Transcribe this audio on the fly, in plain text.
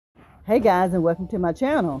Hey guys, and welcome to my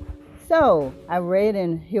channel. So, I read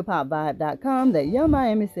in hiphopvibe.com that Young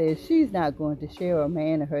Miami says she's not going to share a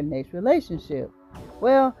man in her next relationship.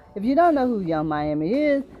 Well, if you don't know who Young Miami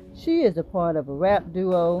is, she is a part of a rap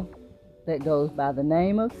duo that goes by the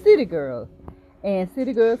name of City Girls. And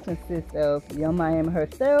City Girls consist of Young Miami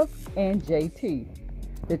herself and JT.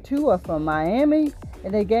 The two are from Miami,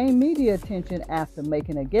 and they gained media attention after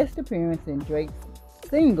making a guest appearance in Drake's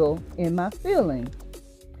single, In My Feelings.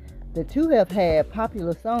 The two have had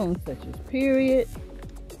popular songs such as Period,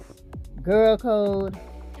 Girl Code,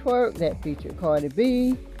 Twerk that featured Cardi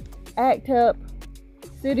B, Act Up,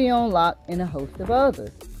 City on Lock, and a host of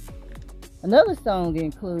others. Another song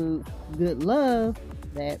includes Good Love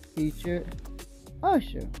that featured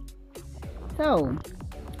Usher. So,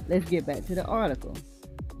 let's get back to the article.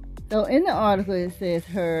 So in the article it says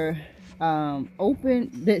that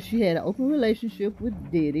she had an open relationship with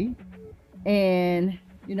Diddy, and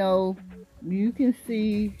you can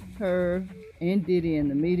see her and Diddy in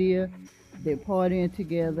the media. They're partying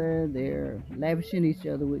together, they're lavishing each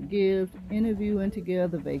other with gifts, interviewing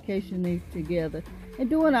together, vacationing together, and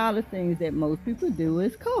doing all the things that most people do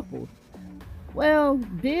as couples. Well,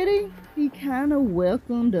 Diddy, he kind of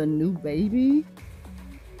welcomed a new baby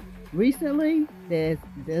recently that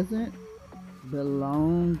doesn't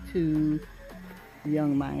belong to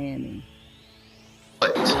Young Miami.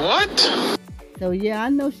 What? So yeah, I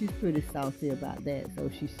know she's pretty salty about that. So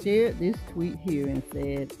she shared this tweet here and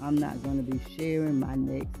said, I'm not going to be sharing my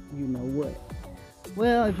next you-know-what.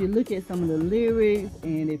 Well, if you look at some of the lyrics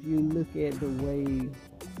and if you look at the way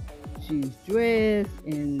she's dressed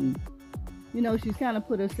and, she's kind of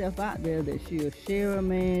put herself out there that she'll share a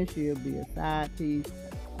man, she'll be a side piece.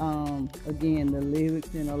 Again, the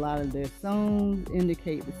lyrics in a lot of their songs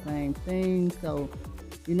indicate the same thing. So,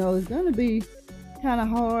 it's going to be kind of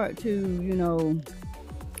hard to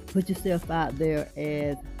put yourself out there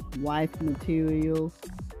as wife material,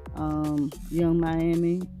 Young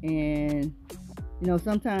Miami. And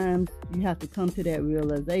sometimes you have to come to that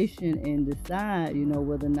realization and decide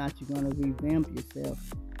whether or not you're going to revamp yourself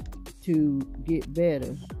to get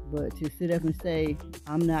better. But to sit up and say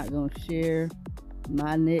I'm not going to share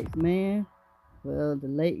my next man, well, the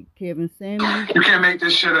late Kevin Samuels, you can't make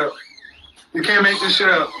this shit up. You can't make this shit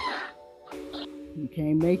up. You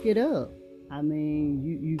can't make it up. I mean,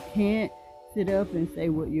 you can't sit up and say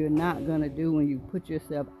what you're not going to do when you put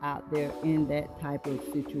yourself out there in that type of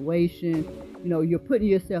situation. You're putting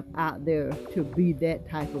yourself out there to be that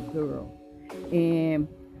type of girl. And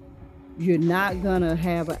you're not going to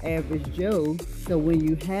have an average Joe. So when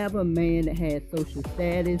you have a man that has social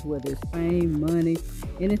status, whether it's fame, money,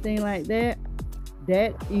 anything like that,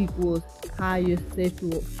 that equals higher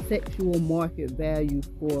sexual market value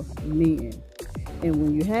for men. And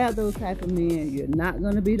when you have those type of men, you're not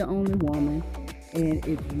going to be the only woman. And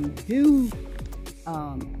if you do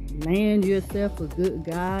land yourself a good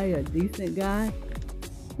guy, a decent guy,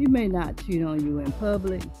 he may not cheat on you in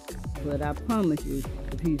public, but I promise you,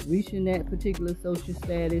 if he's reaching that particular social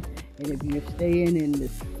status, and if you're staying in the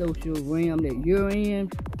social realm that you're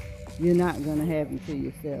in, you're not going to have him to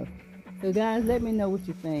yourself. So guys, let me know what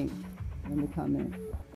you think in the comments.